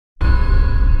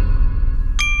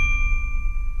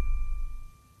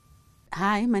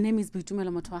Hi, my name is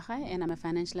Boitumelo Motwahai, and I'm a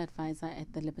financial advisor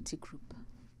at the Liberty Group.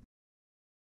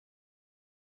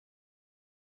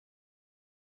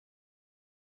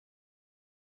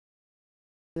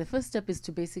 The first step is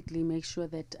to basically make sure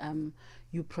that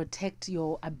you protect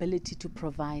your ability to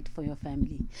provide for your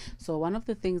family. So one of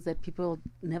the things that people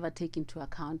never take into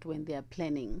account when they are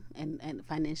planning and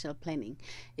financial planning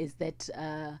is that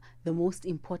the most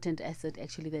important asset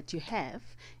actually that you have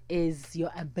is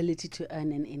your ability to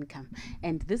earn an income.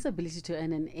 And this ability to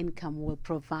earn an income will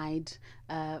provide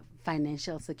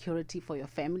financial security for your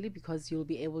family, because you'll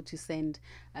be able to send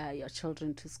your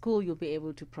children to school, you'll be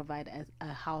able to provide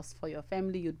a house for your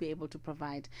family, you'll be able to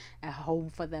provide a home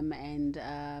for them, and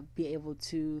be able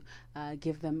to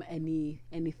give them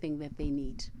anything that they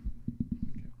need.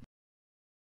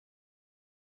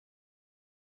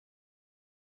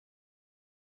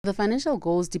 The financial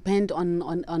goals depend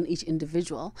on each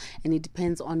individual, and it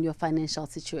depends on your financial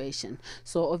situation.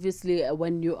 So obviously,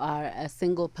 when you are a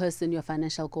single person, your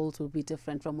financial goals will be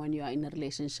different from when you are in a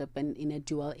relationship and in a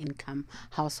dual income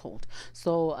household.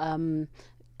 So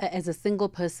as a single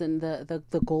person,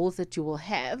 the goals that you will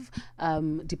have,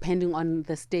 depending on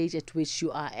the stage at which you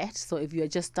are at. So if you are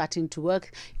just starting to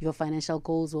work, your financial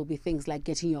goals will be things like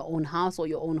getting your own house or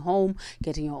your own home,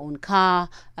 getting your own car,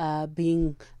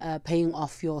 paying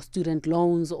off your student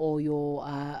loans, or your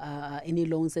any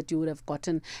loans that you would have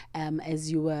gotten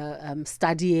as you were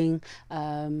studying.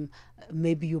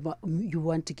 Maybe you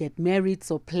want to get married,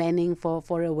 so planning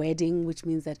for a wedding, which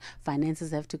means that finances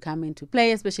have to come into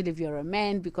play, especially if you're a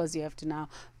man, because you have to now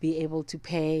be able to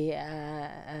pay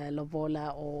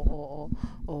lobola or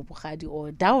bukhadi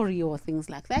or dowry or things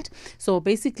like that. So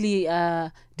basically,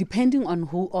 depending on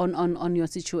on your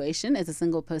situation as a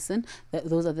single person,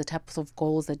 those are the types of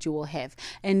goals that you will have.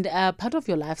 And part of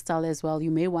your lifestyle as well,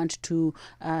 you may want to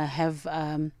have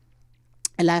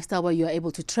a lifestyle where you're able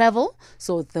to travel.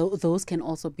 So those can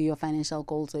also be your financial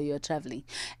goals where you're traveling.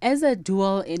 As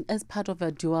part of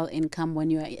a dual income,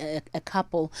 when you're a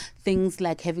couple, things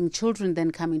like having children then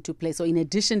come into play. So in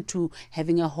addition to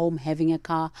having a home, having a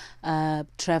car,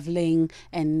 traveling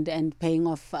and paying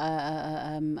off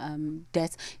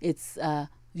debts, it's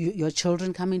your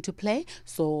children come into play.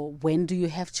 So when do you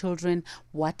have children?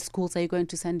 What schools are you going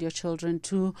to send your children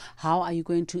to? How are you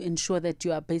going to ensure that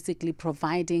you are basically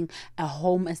providing a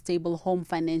home, a stable home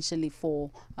financially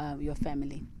for your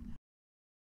family?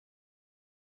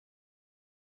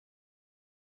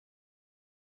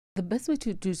 The best way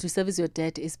to service your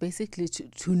debt is basically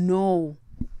to know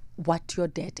what your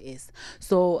debt is.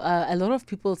 So a lot of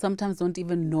people sometimes don't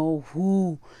even know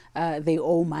who they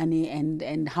owe money,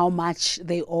 and how much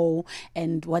they owe,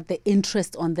 and what the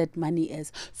interest on that money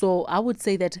is. So I would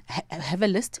say that have a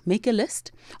list, make a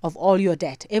list of all your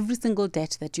debt, every single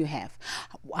debt that you have.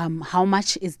 How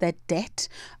much is that debt?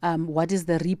 What is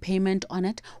the repayment on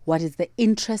it? What is the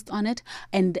interest on it?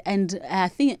 And I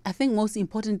think most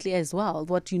importantly as well,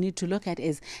 what you need to look at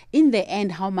is, in the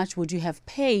end, how much would you have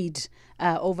paid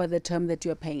over the term that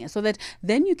you're paying it, so that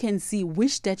then you can see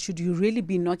which debt should you really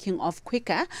be knocking off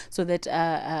quicker, so that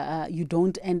you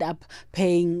don't end up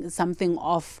paying something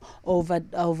off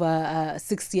over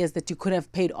 6 years that you could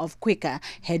have paid off quicker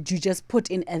had you just put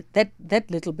in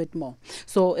that little bit more.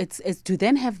 So it's to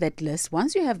then have that list.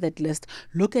 Once you have that list,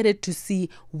 look at it to see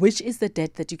which is the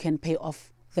debt that you can pay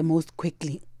off the most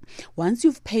quickly. Once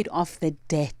you've paid off the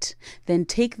debt, then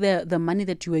take the money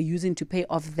that you were using to pay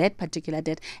off that particular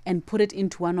debt and put it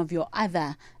into one of your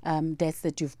other debts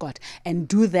that you've got, and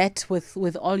do that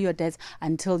with all your debts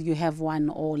until you have one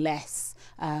or less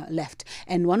left.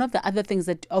 And one of the other things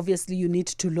that obviously you need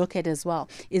to look at as well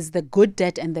is the good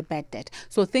debt and the bad debt.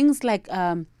 So things like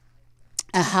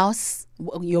a house,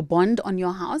 your bond on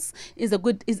your house is a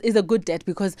good debt,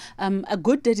 because a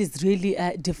good debt is really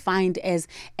defined as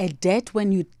a debt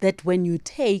when you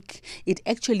take it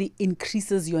actually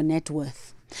increases your net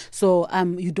worth. So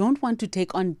you don't want to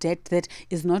take on debt that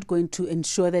is not going to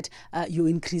ensure that you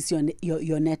increase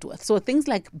your net worth. So things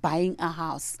like buying a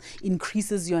house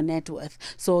increases your net worth.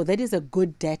 So that is a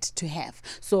good debt to have.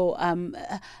 So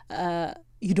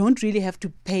you don't really have to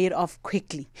pay it off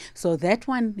quickly. So that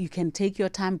one, you can take your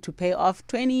time to pay off,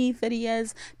 20, 30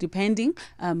 years, depending.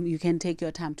 You can take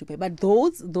your time to pay. But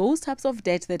those types of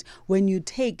debt that when you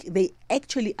take, they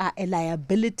actually are a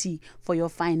liability for your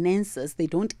finances. They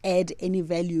don't add any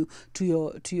value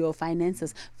to your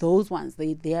finances. Those ones,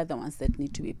 they are the ones that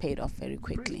need to be paid off very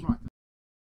quickly.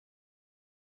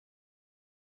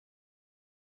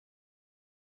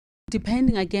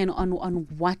 Depending again on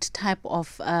what type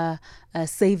of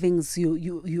savings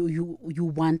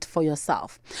you want for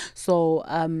yourself. So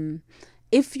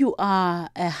if you are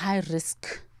a high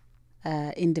risk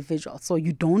individual. So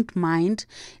you don't mind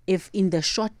if in the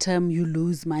short term you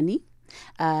lose money,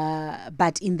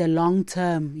 but in the long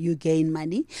term you gain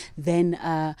money. Then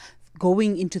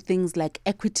going into things like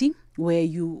equity, where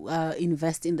you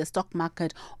invest in the stock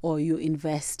market, or you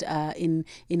invest in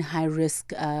high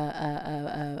risk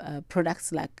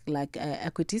products like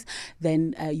equities,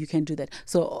 then you can do that.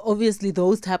 So obviously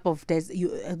those type of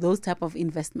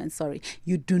investments,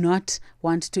 you do not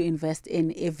want to invest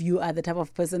in if you are the type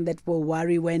of person that will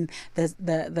worry when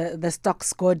the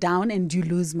stocks go down and you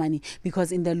lose money,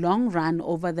 because in the long run,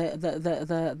 over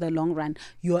the long run,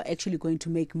 you are actually going to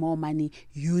make more money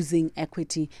using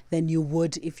equity than you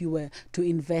would if you were to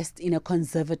invest in a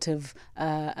conservative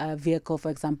vehicle,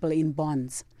 for example, in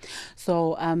bonds.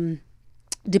 So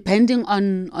depending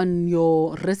on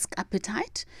your risk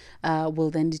appetite, will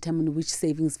then determine which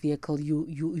savings vehicle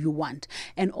you want.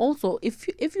 And also, if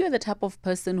you're the type of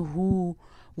person who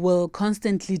will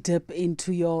constantly dip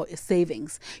into your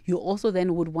savings, you also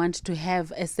then would want to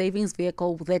have a savings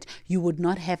vehicle that you would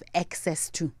not have access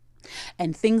to.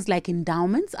 And things like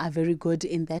endowments are very good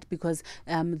in that, because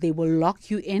they will lock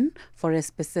you in for a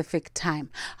specific time.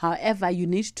 However, you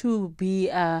need to be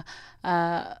in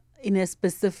a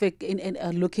specific,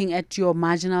 looking at your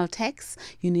marginal tax,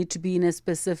 you need to be in a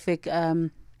specific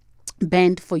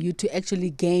band for you to actually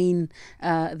gain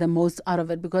the most out of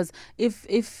it. Because if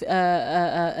you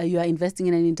are investing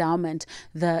in an endowment,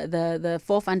 the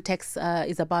for-fund tax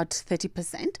is about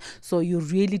 30%. So you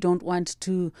really don't want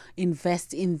to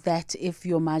invest in that if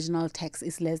your marginal tax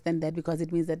is less than that, because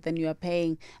it means that then you are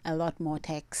paying a lot more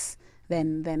tax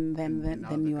than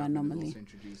you are normally.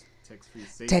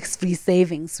 Tax-free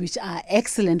savings, which are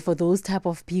excellent for those type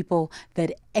of people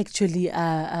that actually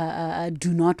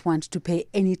do not want to pay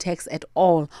any tax at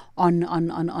all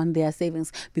on their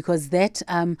savings, because that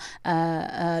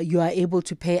you are able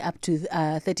to pay up to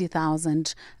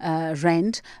 30,000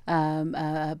 rand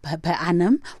per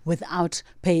annum without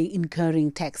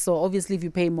incurring tax. So obviously, if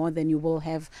you pay more, then you will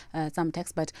have some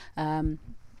tax, but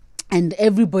and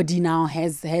everybody now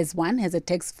has a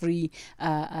tax-free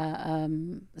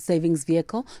savings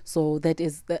vehicle. So that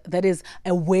is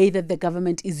a way that the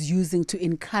government is using to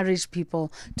encourage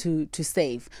people to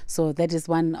save. So that is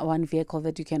one vehicle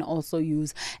that you can also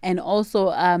use. And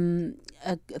also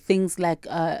things like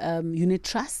unit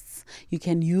trusts, you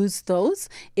can use those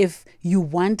if you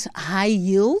want high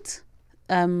yield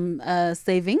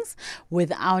savings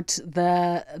without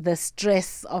the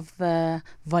stress of the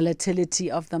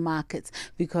volatility of the markets,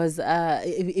 because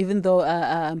even though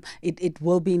it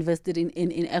will be invested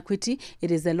in equity,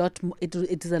 it is a lot it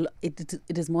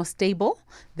is more stable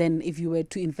than if you were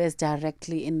to invest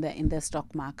directly in the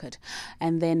stock market.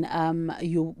 And then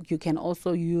you can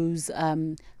also use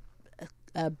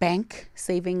bank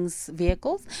savings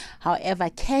vehicles. However,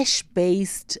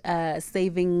 cash-based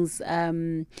savings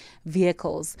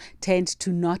vehicles tend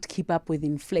to not keep up with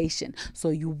inflation. So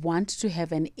you want to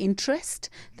have an interest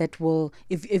that will,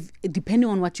 if depending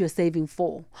on what you're saving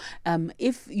for,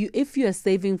 if you are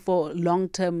saving for long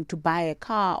term to buy a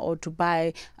car or to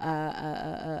buy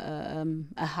a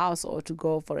house or to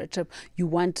go for a trip, you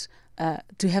want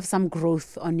to have some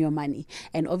growth on your money.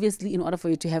 And obviously, in order for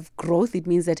you to have growth, it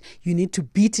means that you need to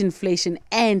beat inflation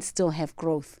and still have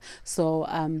growth. So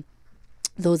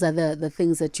those are the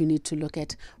things that you need to look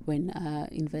at when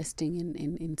investing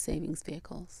in savings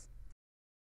vehicles.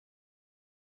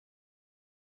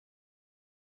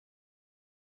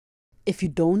 If you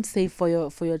don't save for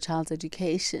your child's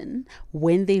education,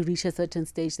 when they reach a certain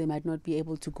stage, they might not be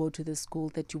able to go to the school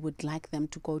that you would like them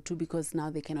to go to, because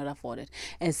now they cannot afford it.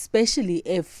 Especially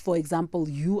if, for example,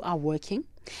 you are working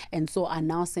and so are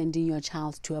now sending your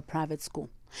child to a private school.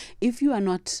 If you are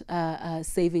not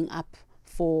saving up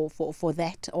for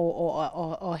that,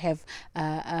 or have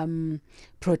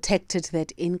protected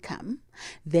that income,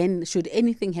 then should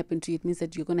anything happen to you, it means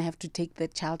that you're going to have to take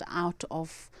that child out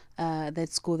of that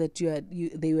school that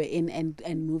they were in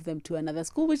and move them to another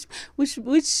school,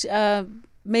 which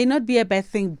may not be a bad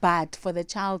thing, but for the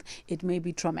child it may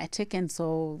be traumatic, and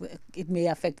so it may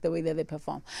affect the way that they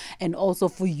perform. And also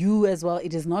for you as well,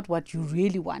 it is not what you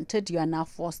really wanted. You are now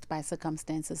forced by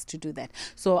circumstances to do that.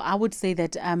 So I would say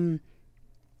that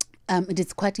it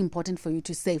is quite important for you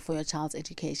to save for your child's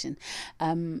education,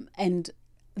 and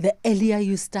the earlier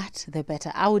you start, the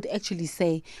better. I would actually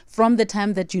say from the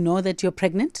time that you know that you're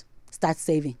pregnant, start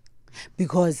saving.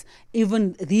 because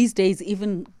even these days,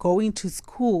 even going to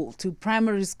school, to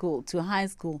primary school, to high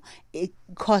school, it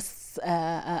costs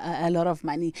a lot of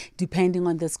money depending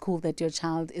on the school that your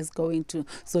child is going to.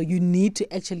 So you need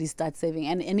to actually start saving.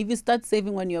 And if you start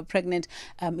saving when you're pregnant,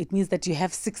 it means that you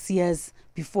have 6 years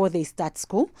before they start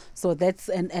school. So that's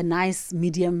a nice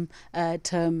medium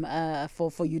term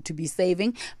for you to be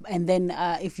saving. And then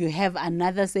if you have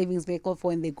another savings vehicle for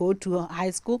when they go to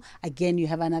high school, again, you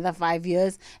have another 5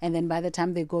 years. And then by the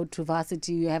time they go to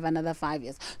varsity, you have another 5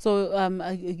 years. So,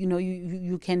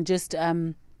 you can just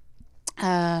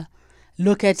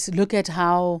look at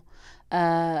how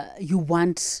you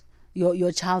want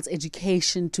your child's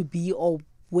education to be, or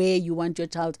where you want your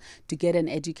child to get an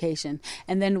education.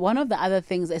 And then one of the other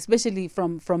things, especially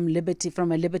from a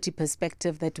Liberty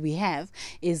perspective, that we have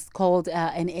is called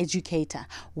an educator,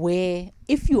 where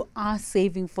if you are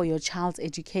saving for your child's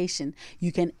education,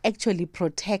 you can actually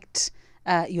protect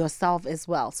yourself as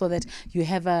well, so that you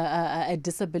have a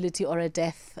disability or a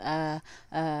death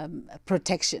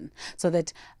protection, so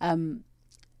that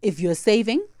if you're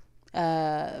saving,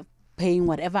 paying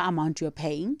whatever amount you're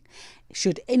paying,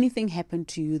 should anything happen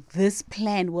to you, this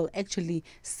plan will actually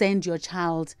send your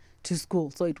child to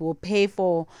school. So it will pay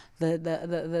for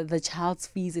the child's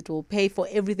fees. It will pay for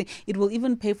everything. It will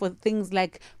even pay for things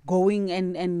like going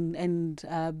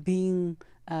and being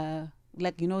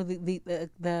like,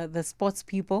 the sports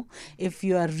people. If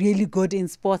you are really good in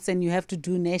sports and you have to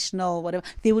do national whatever,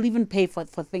 they will even pay for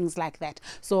things like that.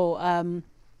 So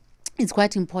it's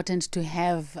quite important to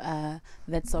have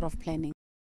that sort of planning.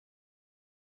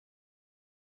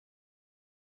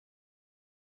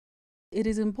 It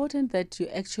is important that you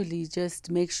actually just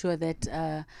make sure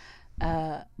that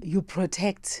you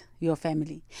protect your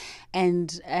family,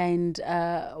 and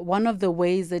one of the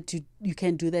ways that you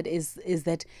can do that is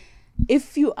that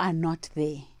if you are not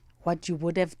there, what you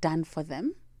would have done for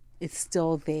them, it's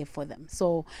still there for them.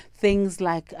 So things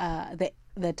like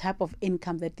the type of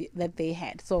income that they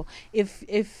had. So if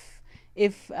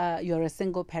you're a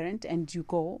single parent and you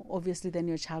go, obviously then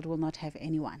your child will not have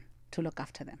anyone to look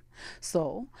after them.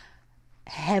 So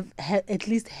at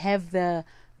least have the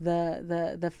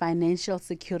financial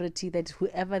security that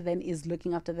whoever then is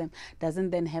looking after them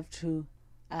doesn't then have to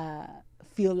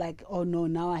feel like, oh no,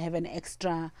 now I have an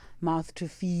extra mouth to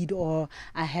feed, or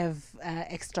I have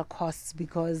extra costs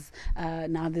because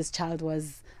now this child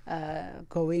was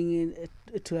going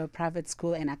to a private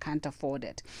school and I can't afford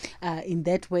it. In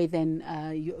that way, then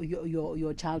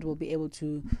your child will be able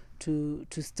to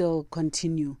still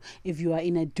continue. If you are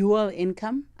in a dual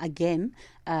income, again,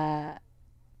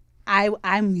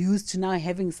 I'm used to now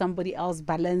having somebody else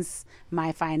balance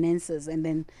my finances, and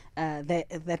then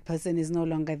that person is no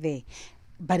longer there.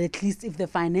 But at least if the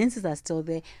finances are still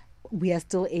there, we are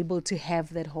still able to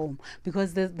have that home.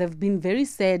 Because there have been very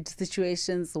sad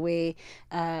situations where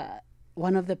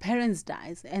one of the parents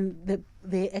dies, and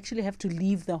they actually have to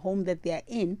leave the home that they are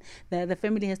in. The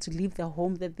family has to leave the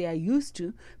home that they are used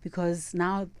to, because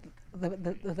now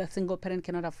the single parent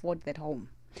cannot afford that home.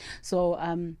 So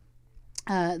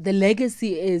the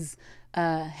legacy is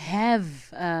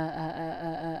have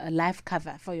a life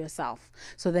cover for yourself,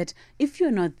 so that if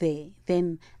you're not there,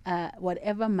 then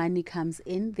whatever money comes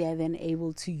in, they're then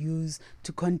able to use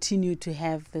to continue to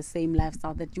have the same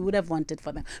lifestyle that you would have wanted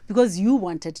for them, because you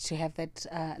wanted to have that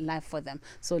life for them.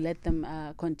 So let them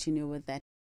continue with that.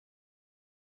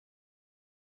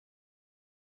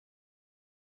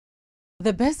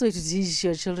 The best way to teach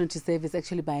your children to save is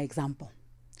actually by example.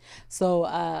 So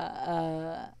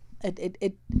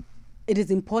it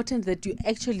is important that you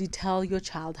actually tell your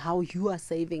child how you are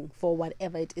saving for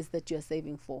whatever it is that you're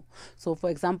saving for. So, for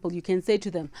example, you can say to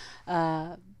them,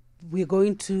 we're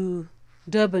going to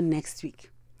Durban next week.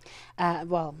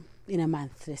 In a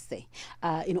month, let's say.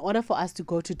 In order for us to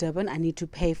go to Durban, I need to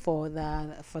pay for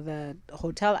the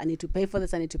hotel. I need to pay for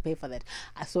this. I need to pay for that.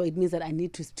 So it means that I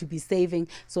need to be saving.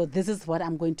 So this is what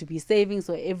I'm going to be saving.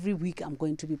 So every week I'm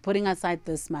going to be putting aside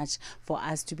this much for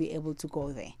us to be able to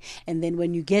go there. And then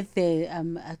when you get there,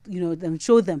 then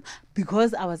show them,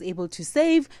 because I was able to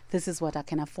save, this is what I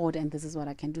can afford and this is what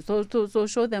I can do. So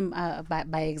show them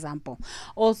by example.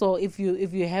 Also, if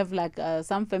you have like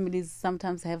some families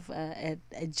sometimes have a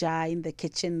jar in the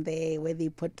kitchen there where they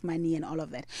put money and all of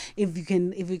that. If you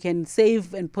can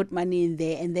save and put money in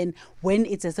there, and then when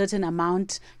it's a certain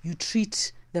amount, you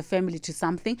treat the family to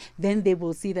something, then they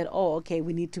will see that, oh, okay,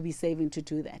 we need to be saving to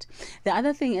do that. The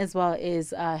other thing as well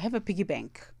is have a piggy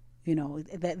bank.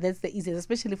 That's the easiest,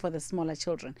 especially for the smaller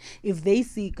children. If they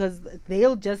see, because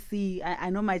they'll just see, I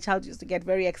know my child used to get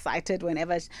very excited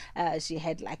whenever she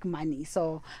had like money.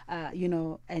 So,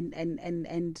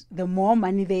 and the more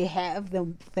money they have,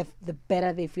 the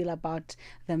better they feel about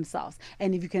themselves.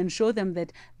 And if you can show them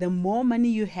that the more money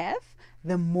you have,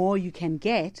 the more you can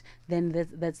get, then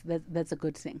that's a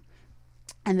good thing.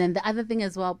 And then the other thing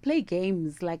as well, play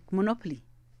games like Monopoly.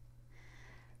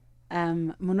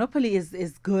 Monopoly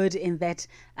is good in that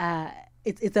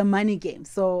it's a money game.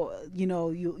 So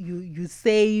you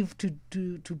save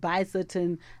to buy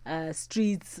certain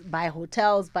streets, buy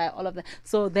hotels, buy all of that.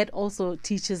 So that also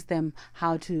teaches them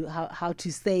how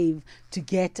to save to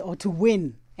get or to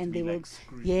win. And they will,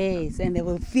 yes, and they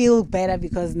will feel better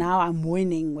because now I'm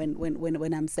winning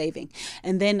when I'm saving.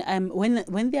 And then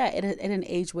when they are at an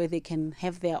age where they can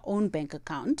have their own bank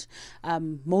account,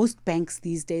 most banks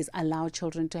these days allow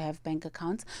children to have bank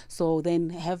accounts. So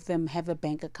then have them have a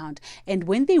bank account. And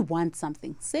when they want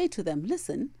something, say to them,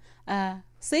 listen,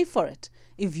 save for it.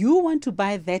 If you want to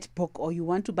buy that book or you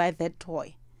want to buy that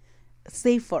toy,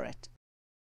 save for it.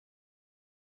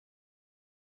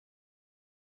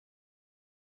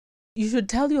 You should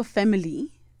tell your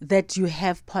family that you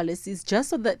have policies just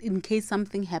so that in case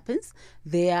something happens,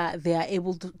 they are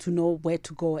able to know where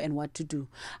to go and what to do.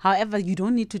 However, you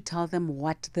don't need to tell them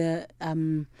what the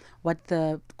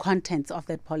contents of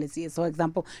that policy is. For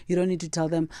example, you don't need to tell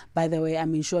them, by the way,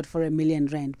 I'm insured for R1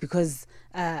 million, because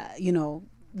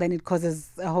then it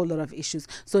causes a whole lot of issues.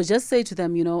 So just say to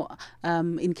them,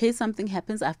 in case something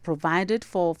happens, I've provided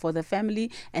for the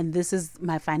family, and this is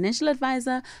my financial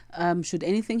advisor. Should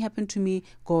anything happen to me,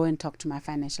 go and talk to my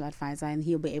financial advisor, and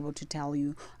he'll be able to tell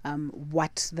you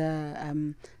what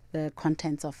the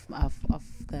contents of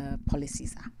the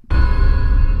policies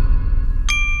are.